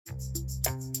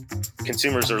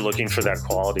Consumers are looking for that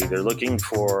quality. They're looking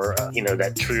for,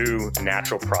 that true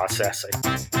natural process.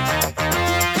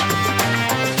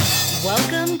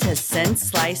 Welcome to Since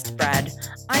Sliced Bread.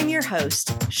 I'm your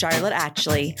host, Charlotte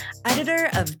Atchley, editor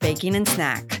of Baking and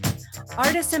Snack.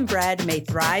 Artisan bread may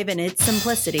thrive in its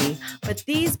simplicity, but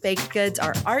these baked goods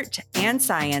are art and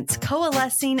science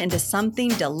coalescing into something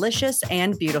delicious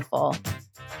and beautiful.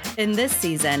 In this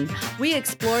season, we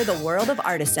explore the world of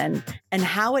Artisan and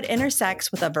how it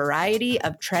intersects with a variety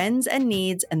of trends and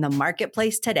needs in the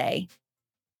marketplace today.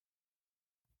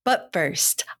 But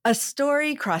first, a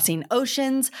story crossing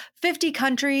oceans, 50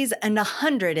 countries, and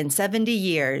 170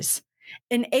 years.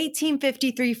 In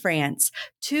 1853 France,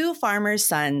 two farmers'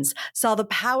 sons saw the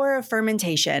power of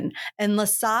fermentation, and Le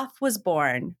Soif was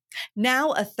born.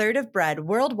 Now a third of bread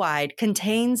worldwide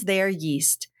contains their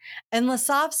yeast. And Le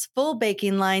Soif's full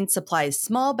baking line supplies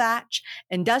small batch,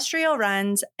 industrial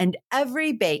runs, and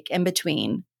every bake in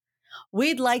between.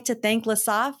 We'd like to thank Le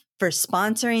Soif for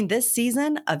sponsoring this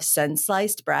season of Since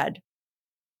Sliced Bread.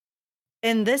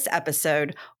 In this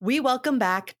episode, we welcome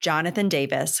back Jonathan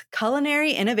Davis,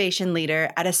 culinary innovation leader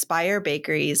at Aspire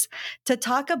Bakeries, to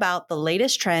talk about the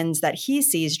latest trends that he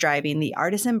sees driving the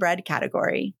artisan bread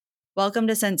category. Welcome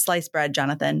to Since Sliced Bread,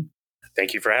 Jonathan.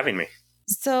 Thank you for having me.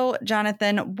 So,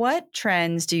 Jonathan, what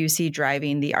trends do you see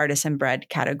driving the artisan bread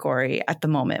category at the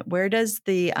moment? Where does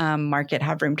the market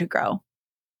have room to grow?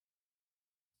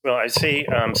 Well, I'd say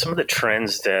some of the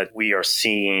trends that we are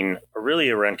seeing are really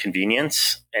around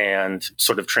convenience and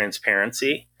sort of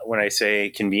transparency. When I say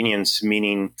convenience,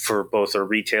 meaning for both our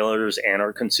retailers and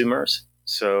our consumers.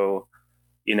 So,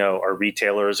 our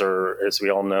retailers are, as we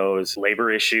all know, is labor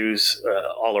issues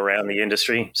all around the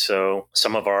industry. So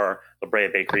some of our La Brea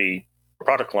Bakery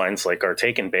product lines, like our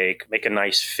Take and Bake, make a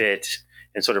nice fit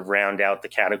and sort of round out the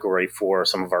category for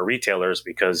some of our retailers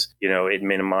because, it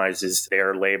minimizes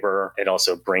their labor. It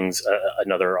also brings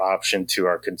another option to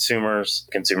our consumers.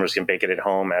 Consumers can bake it at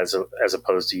home as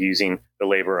opposed to using the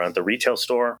labor at the retail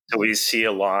store. So we see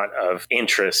a lot of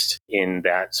interest in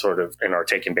that in our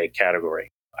Take and Bake category.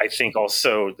 I think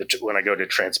also that when I go to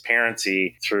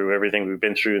transparency through everything we've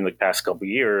been through in the past couple of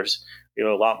years, a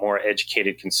lot more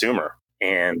educated consumer.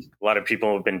 And a lot of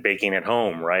people have been baking at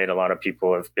home, right? A lot of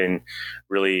people have been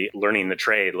really learning the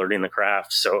trade, learning the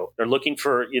craft. So they're looking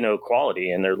for, quality,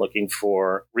 and they're looking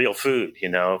for real food,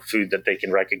 food that they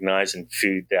can recognize and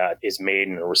food that is made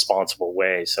in a responsible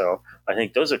way. So I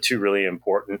think those are two really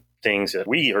important things that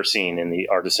we are seeing in the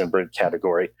artisan bread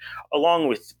category, along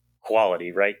with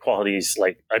quality, right? Quality is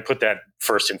I put that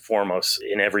first and foremost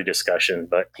in every discussion,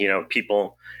 but,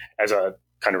 people, as a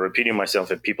kind of repeating myself,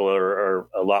 that people are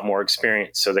a lot more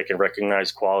experienced, so they can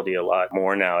recognize quality a lot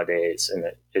more nowadays. And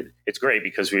it's great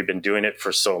because we've been doing it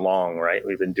for so long, right?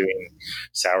 We've been doing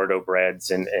sourdough breads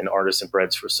and artisan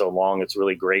breads for so long. It's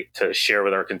really great to share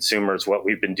with our consumers what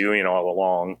we've been doing all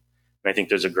along. And I think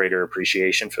there's a greater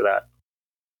appreciation for that.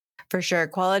 For sure.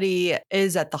 Quality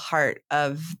is at the heart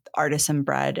of artisan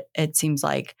bread, it seems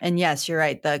like. And yes, you're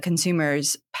right. The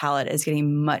consumer's palate is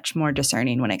getting much more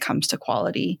discerning when it comes to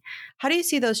quality. How do you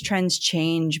see those trends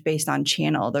change based on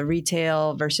channel, the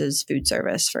retail versus food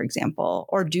service, for example?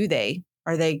 Or do they?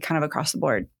 Are they kind of across the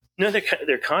board? No,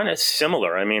 they're kind of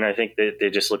similar. I mean, I think they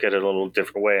just look at it a little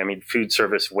different way. I mean, food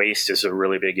service waste is a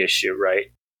really big issue, right?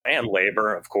 And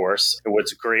labor, of course.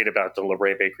 What's great about the La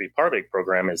Brea Bakery Par Bake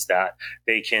program is that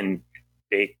they can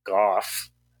bake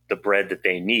off the bread that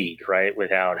they need, right?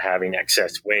 Without having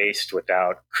excess waste,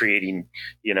 without creating,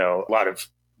 a lot of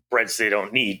breads they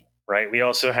don't need, right? We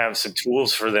also have some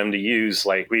tools for them to use.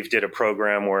 Like we've did a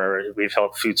program where we've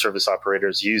helped food service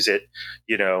operators use it.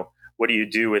 What do you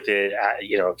do with it?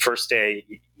 First day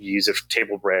you use a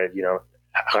table bread,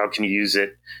 how can you use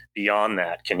it beyond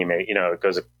that? Can you make,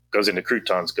 it goes into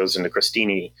croutons, goes into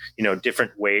crostini,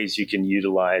 different ways you can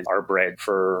utilize our bread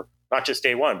for not just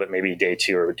day one, but maybe day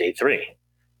 2 or day 3.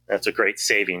 That's a great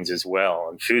savings as well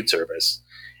in food service.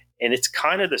 And it's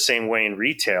kind of the same way in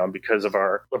retail because of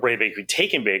our La Brea Bakery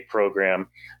Take and Bake program.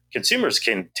 Consumers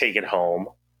can take it home.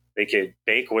 They could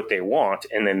bake what they want,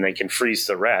 and then they can freeze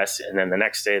the rest. And then the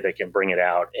next day they can bring it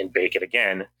out and bake it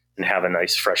again and have a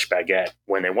nice fresh baguette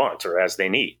when they want or as they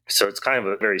need. So it's kind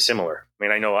of very similar. I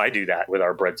mean, I know I do that with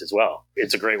our breads as well.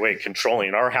 It's a great way of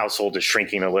controlling. Our household is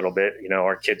shrinking a little bit.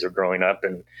 Our kids are growing up,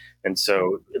 and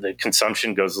so the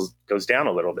consumption goes down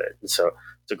a little bit. And so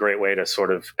it's a great way to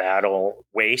sort of battle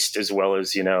waste as well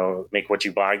as, make what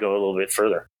you buy go a little bit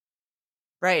further.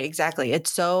 Right, exactly.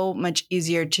 It's so much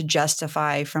easier to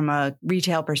justify from a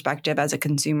retail perspective as a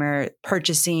consumer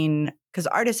purchasing because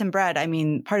artisan bread, I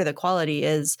mean, part of the quality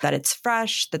is that it's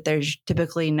fresh, that there's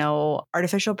typically no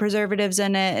artificial preservatives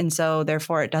in it. And so,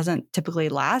 therefore, it doesn't typically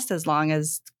last as long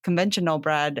as conventional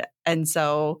bread. And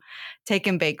so, take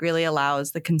and bake really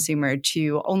allows the consumer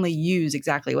to only use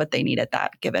exactly what they need at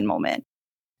that given moment.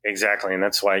 Exactly. And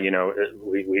that's why,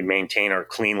 we maintain our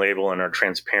clean label and our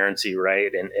transparency,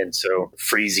 right? And so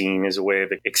freezing is a way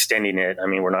of extending it. I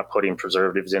mean, we're not putting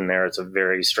preservatives in there. It's a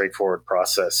very straightforward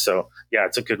process. So yeah,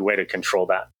 it's a good way to control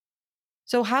that.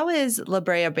 So, how is La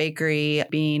Brea Bakery,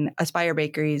 being Aspire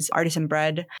Bakeries artisan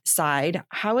bread side,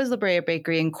 how is La Brea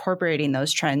Bakery incorporating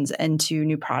those trends into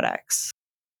new products?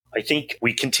 I think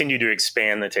we continue to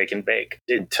expand the take and bake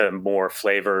into more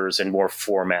flavors and more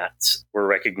formats. We're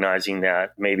recognizing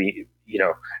that maybe,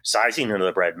 sizing of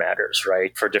the bread matters,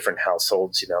 right? For different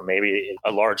households, maybe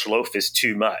a large loaf is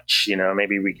too much.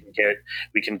 Maybe we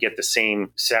can get the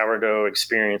same sourdough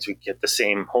experience, we get the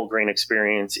same whole grain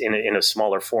experience in a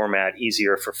smaller format,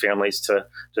 easier for families to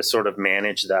sort of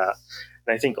manage that.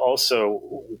 And I think also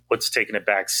what's taken a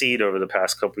back seat over the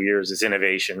past couple of years is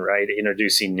innovation, right?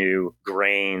 Introducing new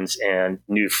grains and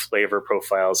new flavor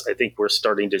profiles. I think we're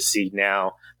starting to see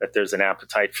now that there's an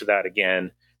appetite for that again,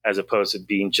 as opposed to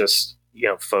being just,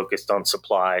 focused on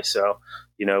supply. So,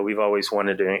 we've always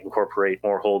wanted to incorporate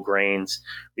more whole grains.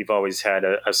 We've always had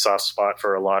a soft spot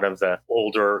for a lot of the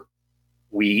older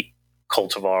wheat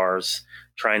cultivars,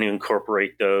 trying to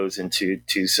incorporate those into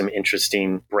some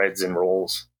interesting breads and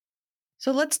rolls.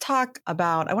 So I want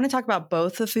to talk about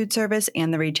both the food service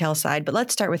and the retail side, but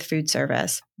let's start with food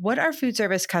service. What are food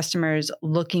service customers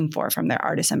looking for from their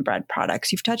artisan bread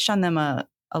products? You've touched on them a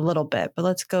little bit, but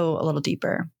let's go a little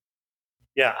deeper.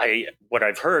 Yeah, what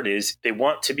I've heard is they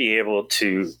want to be able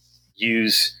to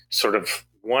use sort of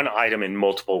one item in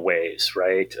multiple ways,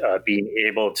 right? Being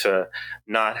able to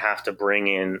not have to bring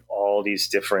in all these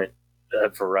different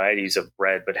varieties of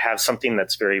bread, but have something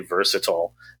that's very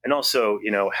versatile and also,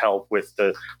 help with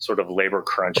the sort of labor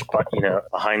crunch, but,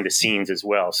 behind the scenes as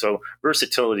well. So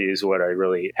versatility is what I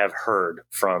really have heard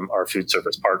from our food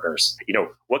service partners.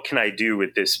 What can I do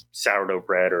with this sourdough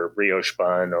bread or brioche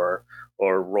bun or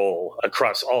roll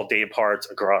across all day parts,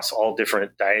 across all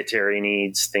different dietary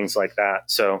needs, things like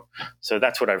that. So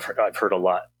that's what I've heard a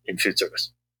lot in food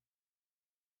service.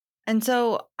 And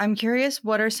so I'm curious,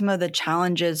 what are some of the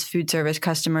challenges food service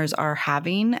customers are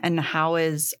having and how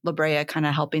is La Brea kind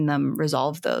of helping them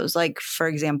resolve those? Like, for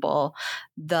example,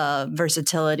 the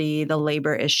versatility, the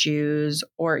labor issues,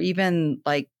 or even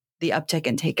like the uptick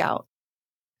in takeout.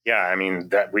 Yeah, I mean,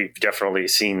 that we've definitely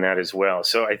seen that as well.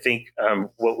 So I think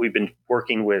what we've been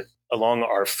working with along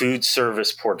our food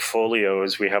service portfolio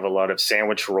is we have a lot of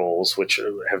sandwich rolls, which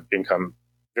have become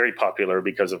very popular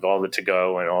because of all the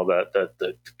to-go and all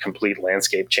the complete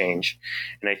landscape change.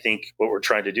 And I think what we're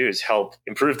trying to do is help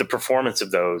improve the performance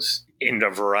of those in a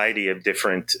variety of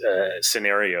different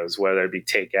scenarios, whether it be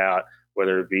takeout,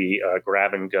 whether it be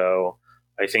grab and go.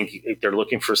 I think they're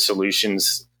looking for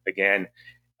solutions, again,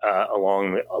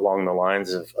 along the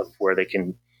lines of where they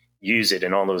can use it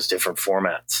in all those different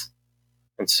formats.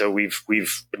 And so we've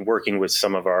been working with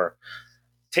some of our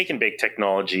take and bake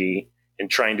technology and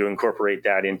trying to incorporate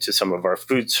that into some of our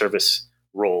food service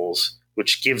roles,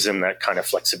 which gives them that kind of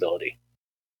flexibility.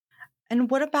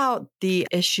 And what about the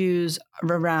issues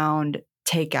around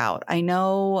takeout? I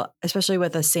know, especially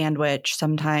with a sandwich,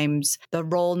 sometimes the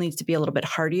roll needs to be a little bit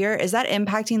heartier. Is that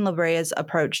impacting La Brea's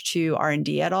approach to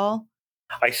R&D at all?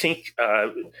 I think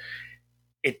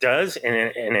it does,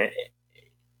 in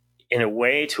a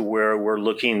way to where we're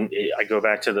looking. I go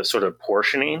back to the sort of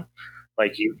portioning.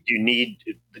 Like you need,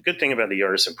 the good thing about the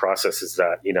artisan process is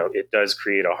that it does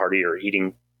create a heartier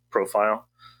eating profile,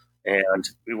 and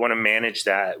we want to manage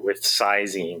that with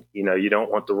sizing. You don't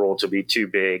want the roll to be too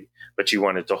big, but you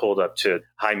want it to hold up to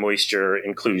high moisture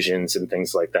inclusions and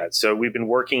things like that. So we've been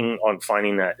working on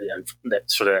finding that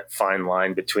sort of that fine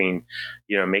line between,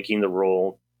 making the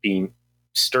roll being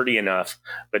sturdy enough,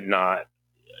 but not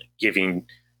giving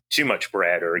too much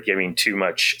bread or giving too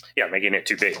much, making it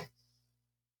too big.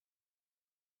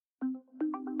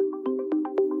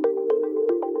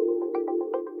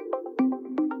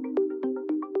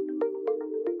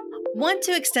 Want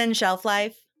to extend shelf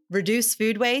life, reduce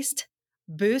food waste,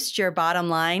 boost your bottom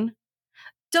line?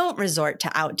 Don't resort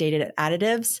to outdated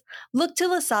additives. Look to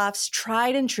Lesaff's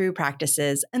tried and true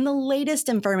practices and the latest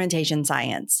in fermentation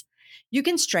science. You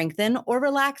can strengthen or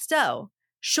relax dough,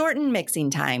 shorten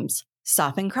mixing times,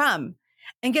 soften crumb,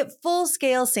 and get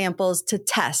full-scale samples to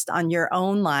test on your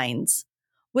own lines.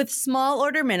 With small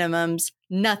order minimums,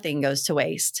 nothing goes to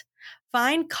waste.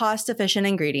 Find cost-efficient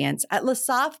ingredients at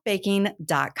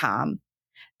lesaffbaking.com.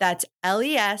 That's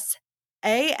LESAFFRE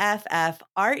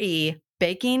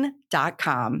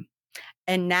baking.com.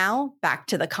 And now back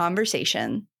to the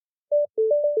conversation.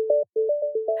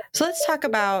 So let's talk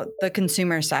about the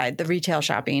consumer side, the retail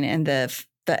shopping and the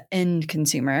end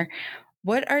consumer.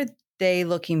 What are they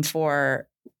looking for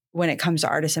when it comes to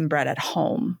artisan bread at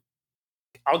home?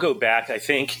 I'll go back. I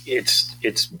think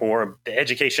it's more the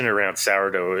education around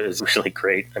sourdough is really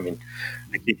great. I mean,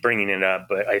 I keep bringing it up,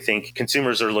 but I think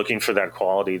consumers are looking for that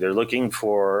quality. They're looking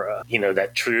for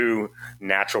that true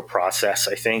natural process.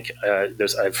 I think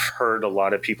I've heard a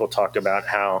lot of people talk about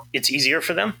how it's easier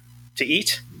for them to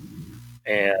eat,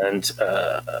 and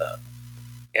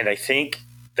I think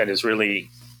that is really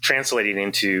translating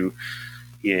into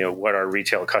what our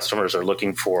retail customers are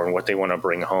looking for and what they want to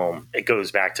bring home. It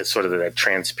goes back to sort of that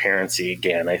transparency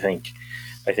again. I think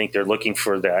they're looking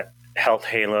for that health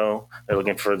halo. They're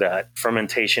looking for that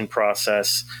fermentation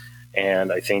process.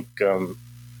 And I think, and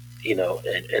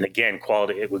again,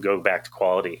 quality, it would go back to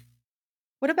quality.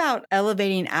 What about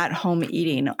elevating at-home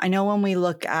eating? I know when we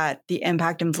look at the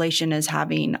impact inflation is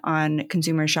having on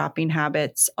consumer shopping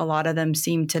habits, a lot of them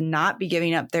seem to not be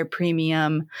giving up their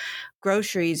premium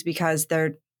groceries because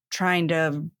the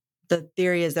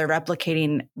theory is they're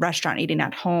replicating restaurant eating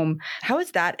at home. How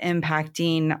is that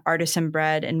impacting artisan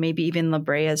bread and maybe even La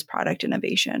Brea's product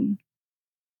innovation?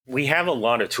 We have a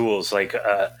lot of tools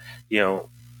that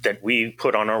we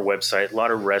put on our website, a lot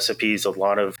of recipes, a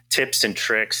lot of tips and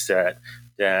tricks that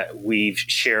we've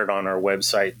shared on our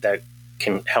website that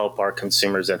can help our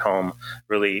consumers at home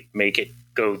really make it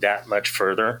go that much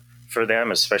further for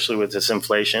them, especially with this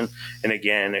inflation. And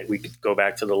again, we could go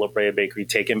back to the La Brea Bakery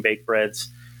take and bake breads.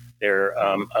 They're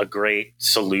a great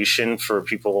solution for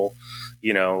people,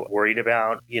 worried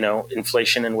about,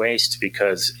 inflation and waste,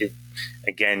 because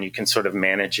again, you can sort of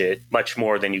manage it much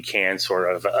more than you can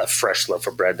sort of a fresh loaf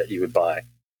of bread that you would buy.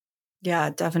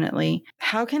 Yeah, definitely.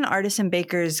 How can artisan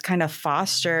bakers kind of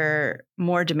foster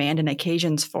more demand and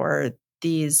occasions for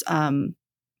these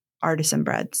artisan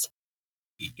breads?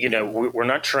 We're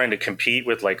not trying to compete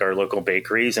with like our local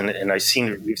bakeries, and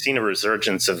we've seen a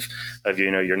resurgence of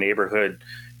your neighborhood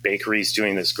bakeries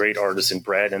doing this great artisan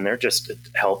bread, and they're just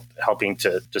helping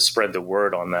to spread the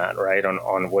word on that, right?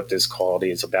 On what this quality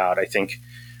is about. I think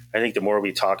the more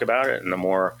we talk about it and the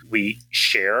more we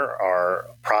share our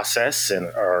process and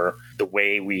the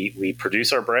way we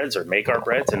produce our breads or make our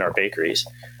breads in our bakeries,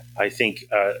 I think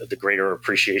the greater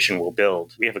appreciation will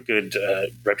build. We have a good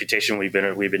reputation. We've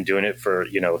been doing it for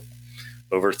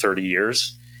over 30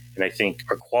 years, and I think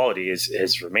our quality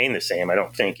has remained the same. I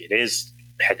don't think it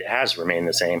has remained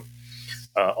the same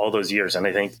all those years, and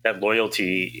I think that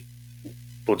loyalty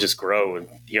will just grow with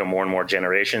more and more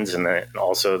generations, and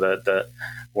also the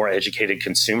more educated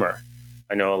consumer.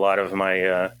 I know a lot of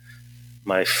my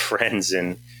friends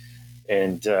and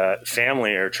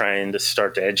family are trying to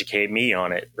start to educate me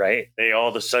on it, right? They all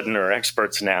of a sudden are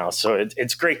experts now. So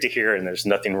it's great to hear, and there's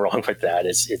nothing wrong with that.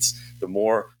 It's the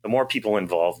more people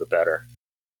involved, the better.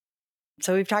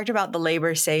 So we've talked about the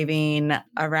labor saving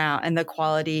around and the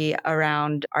quality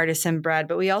around artisan bread,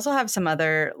 but we also have some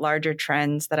other larger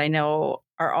trends that I know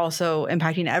are also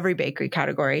impacting every bakery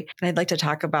category. And I'd like to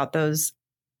talk about those.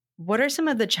 What are some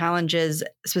of the challenges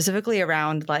specifically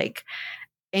around like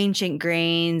ancient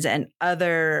grains and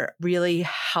other really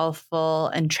healthful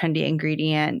and trendy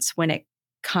ingredients when it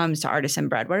comes to artisan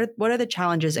bread? What are the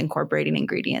challenges incorporating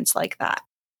ingredients like that?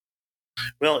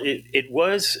 Well, it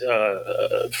was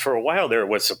for a while there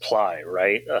was supply,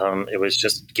 right? It was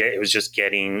just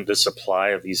getting the supply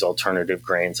of these alternative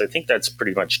grains. I think that's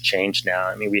pretty much changed now.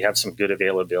 I mean, we have some good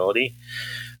availability.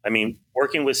 I mean,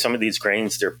 working with some of these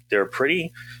grains, they're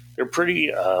pretty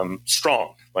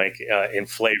strong, like in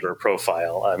flavor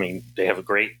profile. I mean, they have a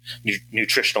great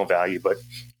nutritional value, but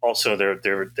also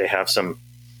they have some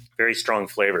very strong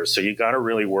flavors. So you got to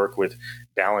really work with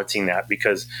balancing that,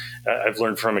 because I've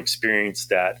learned from experience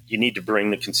that you need to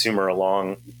bring the consumer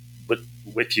along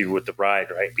with you with the ride,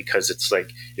 right? Because it's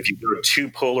like if you go too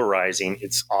polarizing,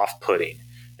 it's off-putting,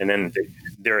 and then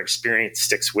their experience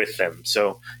sticks with them.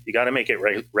 So you got to make it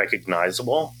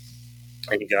recognizable,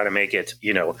 and you got to make it,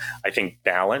 I think,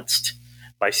 balanced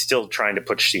by still trying to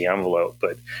push the envelope.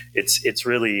 But it's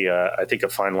really, I think, a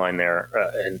fine line there.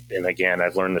 And again,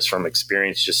 I've learned this from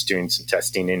experience, just doing some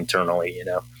testing internally.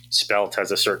 Spelt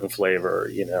has a certain flavor.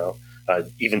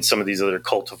 Even some of these other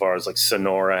cultivars like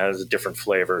Sonora has a different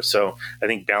flavor. So I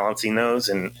think balancing those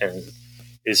and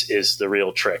is the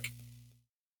real trick.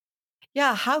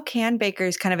 Yeah, how can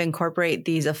bakers kind of incorporate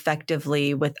these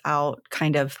effectively without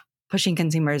kind of pushing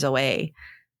consumers away?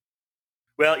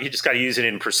 Well, you just got to use it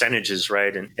in percentages,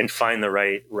 right? And find the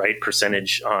right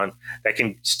percentage on that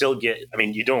can still get, I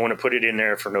mean, you don't want to put it in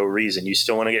there for no reason. You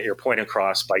still want to get your point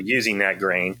across by using that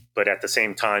grain, but at the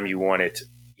same time, you want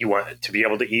to be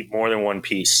able to eat more than one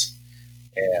piece.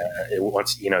 You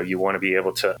want to be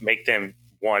able to make them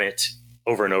want it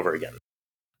over and over again.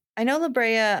 I know La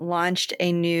Brea launched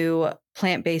a new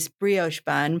plant-based brioche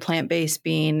bun, plant-based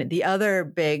being the other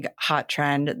big hot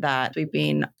trend that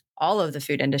sweeping all of the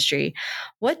food industry.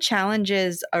 What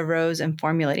challenges arose in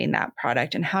formulating that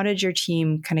product, and how did your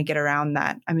team kind of get around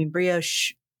that? I mean,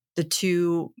 brioche, the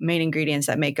two main ingredients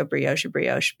that make a brioche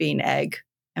being egg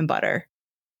and butter.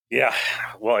 Yeah,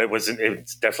 well, it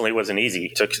definitely wasn't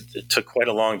easy. It took quite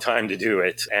a long time to do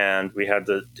it. And we had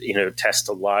to, test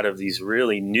a lot of these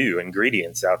really new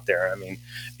ingredients out there. I mean,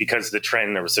 because there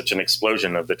was such an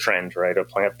explosion of the trend, right, of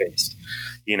plant-based,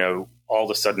 all of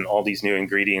a sudden, all these new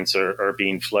ingredients are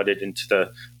being flooded into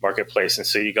the marketplace. And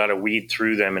so you got to weed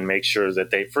through them and make sure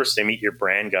that they meet your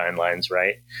brand guidelines,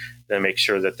 right? Then make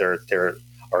sure that they're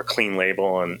our clean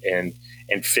label and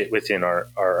fit within our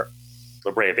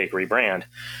La Brea Bakery brand,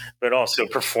 but also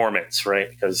performance, right?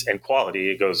 And quality,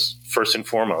 it goes first and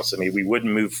foremost. I mean, we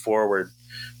wouldn't move forward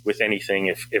with anything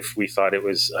if we thought it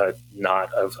was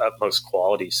not of utmost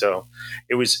quality. So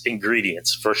it was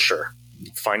ingredients for sure,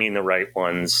 finding the right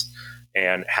ones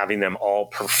and having them all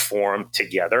perform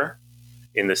together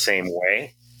in the same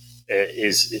way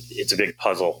it's a big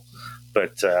puzzle.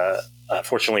 But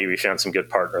fortunately, we found some good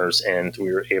partners and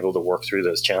we were able to work through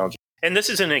those challenges. And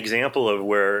this is an example of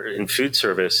where in food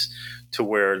service, to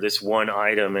where this one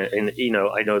item, and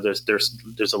I know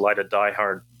there's a lot of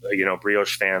diehard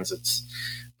brioche fans.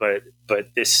 But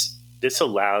this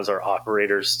allows our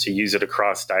operators to use it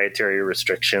across dietary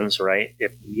restrictions, right?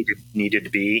 If needed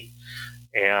to be,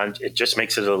 and it just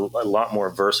makes it a lot more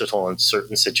versatile in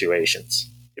certain situations.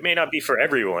 It may not be for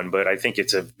everyone, but I think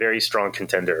it's a very strong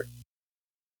contender.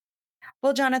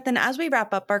 Well, Jonathan, as we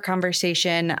wrap up our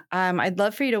conversation, I'd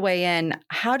love for you to weigh in.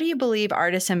 How do you believe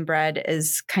artisan bread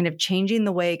is kind of changing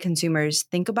the way consumers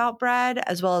think about bread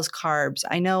as well as carbs?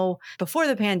 I know before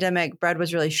the pandemic, bread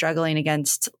was really struggling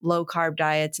against low carb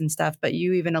diets and stuff, but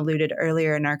you even alluded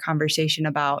earlier in our conversation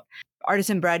about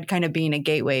artisan bread kind of being a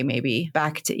gateway maybe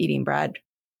back to eating bread.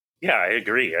 Yeah, I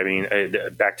agree. I mean,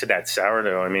 back to that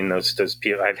sourdough. I mean, those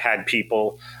people, I've had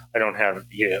people, I don't have,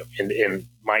 in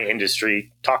my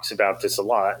industry talks about this a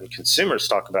lot and consumers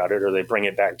talk about it, or they bring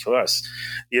it back to us.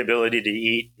 The ability to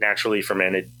eat naturally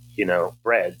fermented,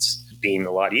 breads being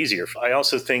a lot easier. I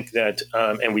also think that,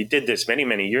 and we did this many,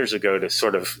 many years ago to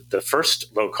sort of the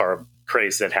first low carb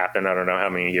craze that happened, I don't know how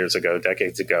many years ago,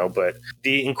 decades ago, but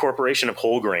the incorporation of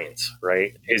whole grains,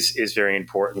 right, is very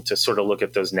important to sort of look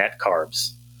at those net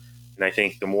carbs. And I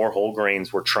think the more whole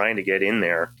grains we're trying to get in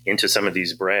there into some of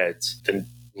these breads, the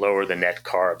lower the net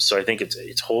carbs. So I think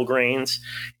it's whole grains.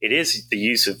 It is the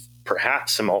use of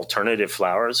perhaps some alternative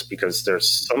flours, because there's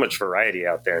so much variety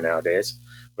out there nowadays,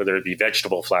 whether it be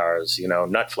vegetable flours,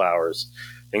 nut flours,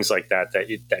 things like that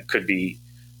could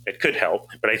help.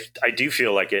 But I do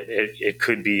feel like it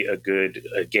could be a good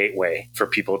gateway for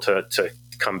people to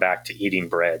come back to eating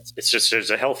breads. It's just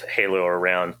there's a health halo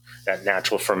around that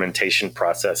natural fermentation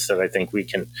process that I think we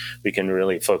can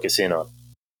really focus in on.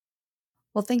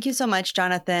 Well, thank you so much,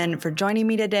 Jonathan, for joining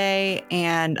me today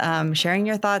and sharing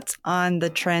your thoughts on the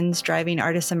trends driving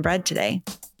artisan bread today.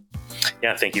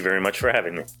 Yeah, thank you very much for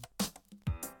having me.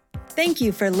 Thank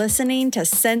you for listening to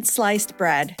Scent Sliced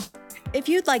Bread. If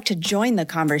you'd like to join the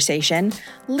conversation,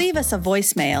 leave us a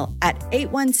voicemail at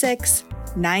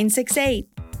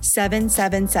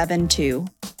 816-968-7772.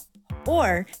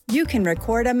 Or you can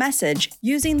record a message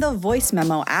using the voice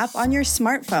memo app on your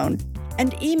smartphone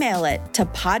and email it to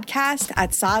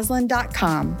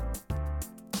podcast@sosland.com.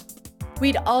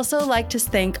 We'd also like to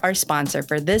thank our sponsor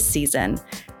for this season,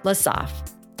 La Sof.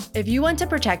 If you want to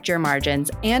protect your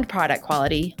margins and product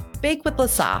quality, bake with La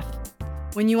Sof.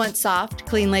 When you want soft,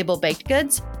 clean label baked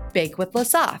goods, bake with La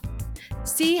Sof.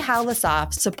 See how La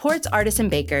Sof supports artisan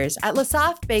bakers at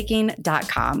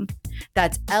lasofbaking.com.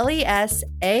 That's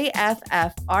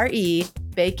LESAFFRE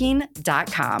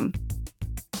baking.com.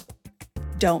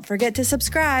 Don't forget to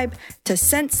subscribe to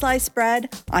Scent Sliced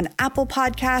Bread on Apple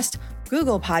Podcasts,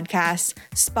 Google Podcasts,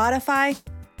 Spotify,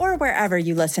 or wherever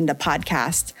you listen to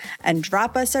podcasts, and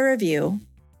drop us a review.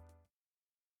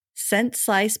 Scent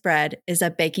Sliced Bread is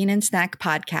a baking and snack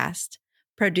podcast,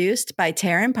 produced by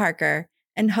Taryn Parker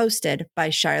and hosted by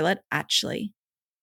Charlotte Atchley.